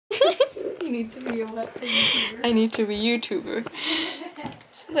need to be a YouTuber. I need to be YouTuber.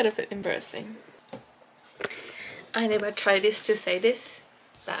 It's a little bit embarrassing. I never tried this to say this,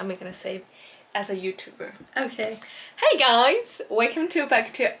 but I'm gonna say as a YouTuber. Okay. Hey guys, welcome to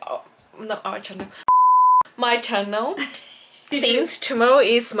back to our channel. My channel. Since tomorrow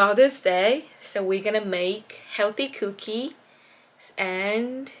is Mother's Day, so we're gonna make healthy cookies,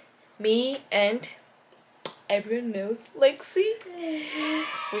 and me and everyone knows Lexi.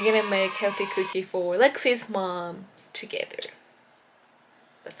 We're gonna make healthy cookie for Lexi's mom together.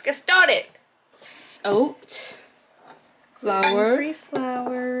 Let's get started. Oat, flour, Free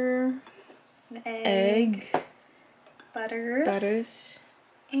flour, an egg, butters,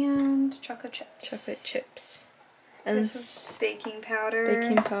 and chocolate chips. And this is baking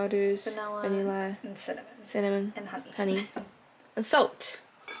powder, vanilla, and cinnamon, and honey, and salt.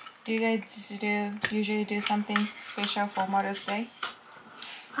 Do you guys usually do something special for Mother's Day?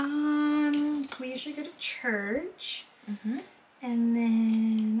 We usually go to church, and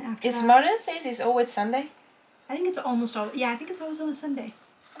then after Is Mother's Day is always Sunday? I think it's almost always. Yeah, I think it's always on a Sunday.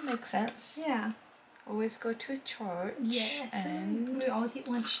 That makes sense. Yeah. Always go to church. Yes. And we always eat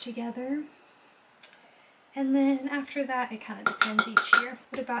lunch together. And then after that, it kind of depends each year.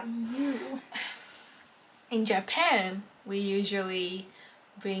 What about you? in Japan, we usually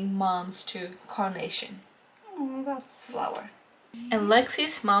bring moms to coronation. Oh, that's flower. And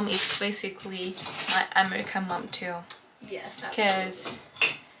Lexi's mom is basically my American mom too. Yes, because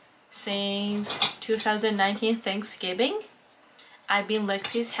since 2019 Thanksgiving, I've been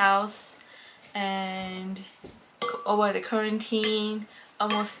Lexi's house and over the quarantine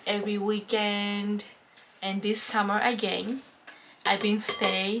almost every weekend, and this summer again I've been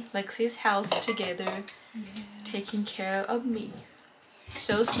stay Lexi's house together, taking care of me.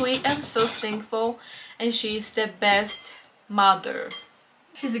 So sweet and so thankful, and she's the best mother.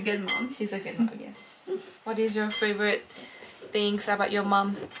 She's a good mom. She's a good mom, yes. What is your favorite things about your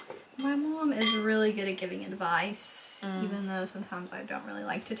mom? My mom is really good at giving advice, even though sometimes I don't really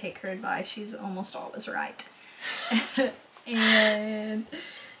like to take her advice. She's almost always right. And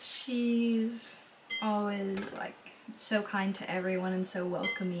she's always like so kind to everyone and so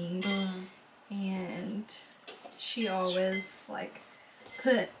welcoming. And she always like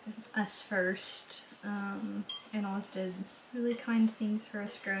put us first, and always did really kind things for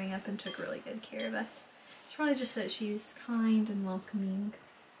us growing up and took really good care of us. It's probably just that she's kind and welcoming.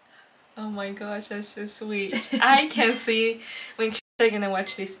 Oh my gosh, that's so sweet. I can see when she's gonna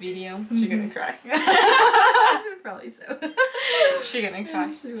watch this video, she's gonna cry. Probably so. She's gonna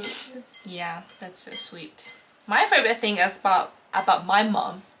cry. She will. Yeah, that's so sweet. My favorite thing about my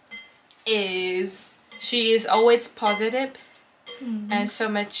mom is she is always positive and so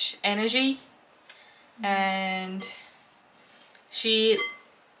much energy, and she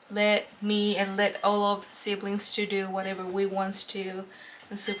let me and let all of siblings to do whatever we want to,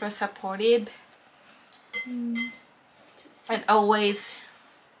 and super supportive, and always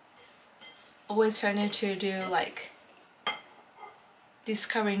trying to do like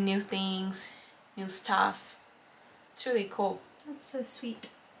discovering new things, new stuff. It's really cool. That's so sweet.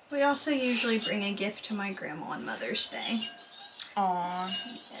 We also usually bring a gift to my grandma on Mother's Day. Aww,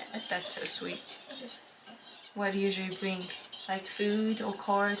 Yes. that's so sweet. Yes. What do you usually bring? Like food or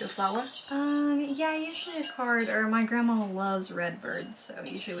card or flower? Yeah, usually a card, or my grandma loves Redbirds, so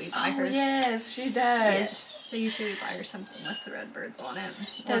usually we buy her. Oh yes, she does. Yes, so usually we buy her something with the Redbirds on it.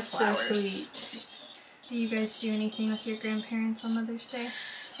 That's so flowers. sweet. Do you guys do anything with your grandparents on Mother's Day?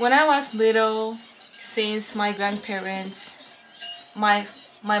 When I was little, since my grandparents, my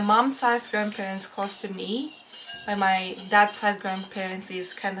mom's side grandparents close to me, but my dad's side grandparents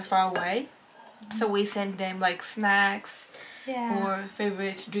is kind of far away, so we send them like snacks or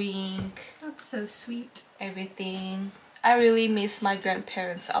favorite drink. That's so sweet. Everything. I really miss my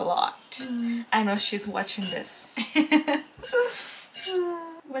grandparents a lot. I know she's watching this.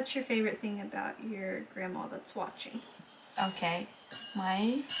 What's your favorite thing about your grandma that's watching? Okay,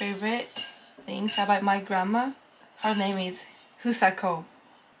 my favorite things about my grandma, her name is Husako.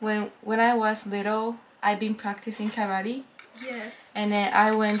 When I was little, I've been practicing karate. Yes. And then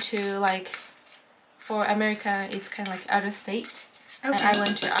I went to like, for America, it's kind of like other state. Okay. And I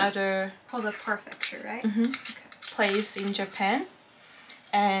went to other Called a prefecture, right? place in Japan.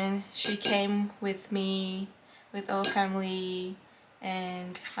 And she came with me, with our family,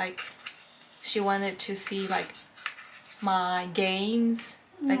 and like she wanted to see like my games,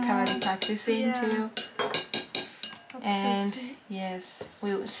 like karate practicing too. And so yes,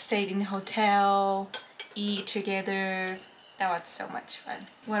 we stayed in a hotel, eat together. That was so much fun.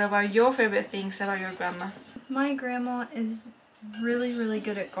 What about your favorite things about your grandma? My grandma is really, really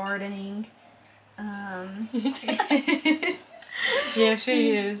good at gardening. Yeah,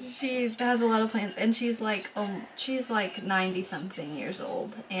 she is. She has a lot of plants, and she's like 90 something years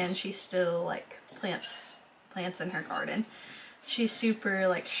old, and she still like plants in her garden. She's super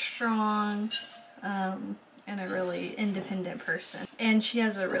like strong, and a really independent person, and she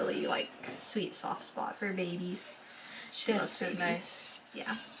has a really like sweet soft spot for babies. She That's loves so babies. nice.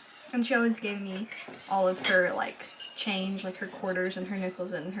 Yeah, and she always gave me all of her like change, like her quarters and her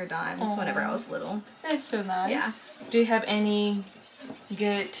nickels and her dimes whenever I was little. That's so nice. Yeah. Do you have any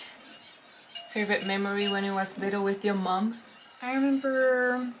good favorite memory when you was little with your mom? I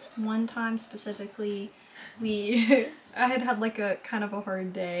remember one time specifically, I had like a kind of a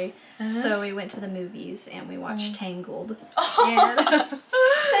hard day, so we went to the movies and we watched Tangled. Oh,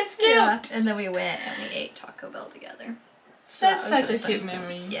 that's cute. Yeah, and then we went and we ate Taco Bell together. So That's that was such a really cute fun.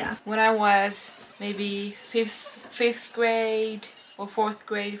 memory. Yeah. When I was maybe fifth grade or fourth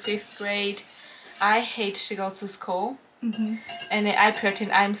grade, fifth grade, I hate to go to school, and then I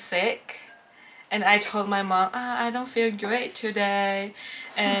pretend I'm sick, and I told my mom, I don't feel great today,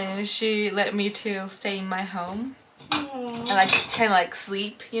 and she let me to stay in my home and like kind of like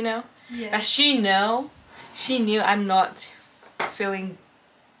sleep, you know. Yeah. But she knew I'm not feeling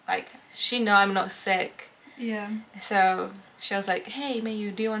like, she knew I'm not sick. Yeah. So she was like, hey,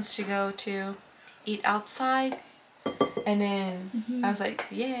 Mayu, do you want to go to eat outside? And then I was like,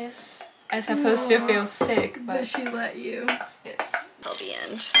 yes. I'm supposed to feel sick, But she let you. yes. Till the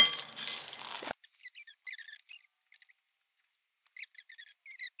end.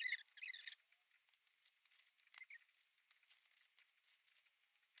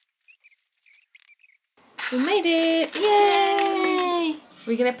 We made it! Yay!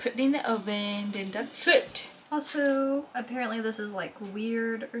 We're gonna put it in the oven, then that's it. Also, apparently this is like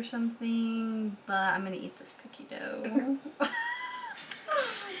weird or something, but I'm gonna eat this cookie dough.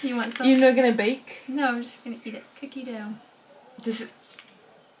 You want some? You're not gonna bake? No, I'm just gonna eat it. Cookie dough. This is...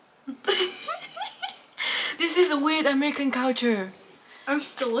 This is a weird American culture.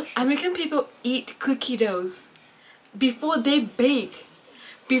 It's delicious. American people eat cookie doughs before they bake.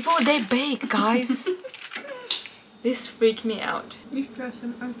 Before they bake, guys. This freaked me out. You stress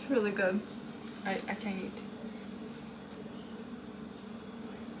them. It's really good. I can't eat.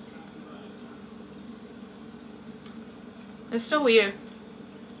 It's so weird.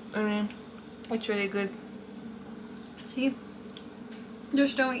 I mean, it's really good. See?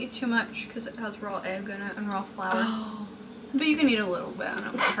 Just don't eat too much because it has raw egg in it and raw flour. Oh. But you can eat a little bit and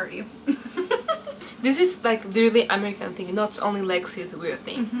it won't hurt you. This is like literally American thing, not only Lexi's weird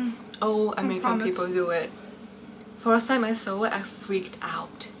thing. All American people do it. First time I saw it, I freaked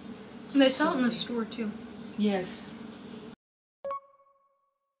out. And they sell it in the store too. Yes.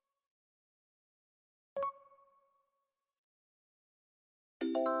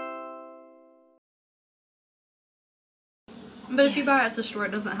 But if you buy it at the store,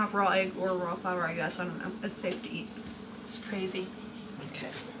 it doesn't have raw egg or raw flour, I guess. I don't know. It's safe to eat. It's crazy. Okay.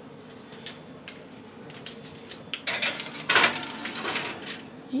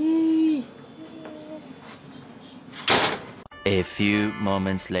 Yay! A few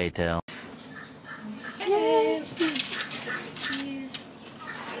moments later. Yay!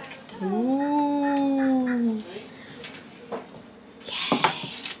 Ooh!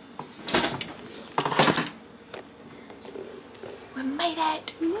 Yay! We made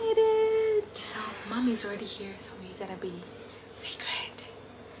it! We made it! So, mommy's already here, so we're gonna be secret.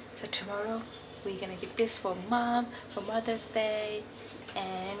 So tomorrow, we're gonna give this for mom for Mother's Day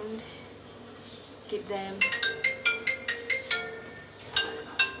and give them.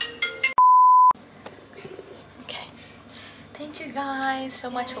 Okay. Thank you guys so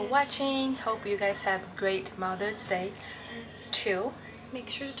much for watching. Hope you guys have a great Mother's Day too. Make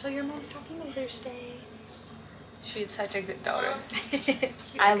sure to tell your moms Happy Mother's Day. She's such a good daughter.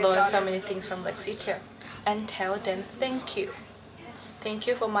 I learned so many things from Lexi too. And tell them thank you. Thank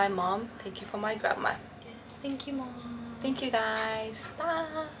you for my mom. Thank you for my grandma. Yes, thank you, Mom. Thank you guys.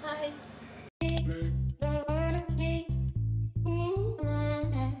 Bye.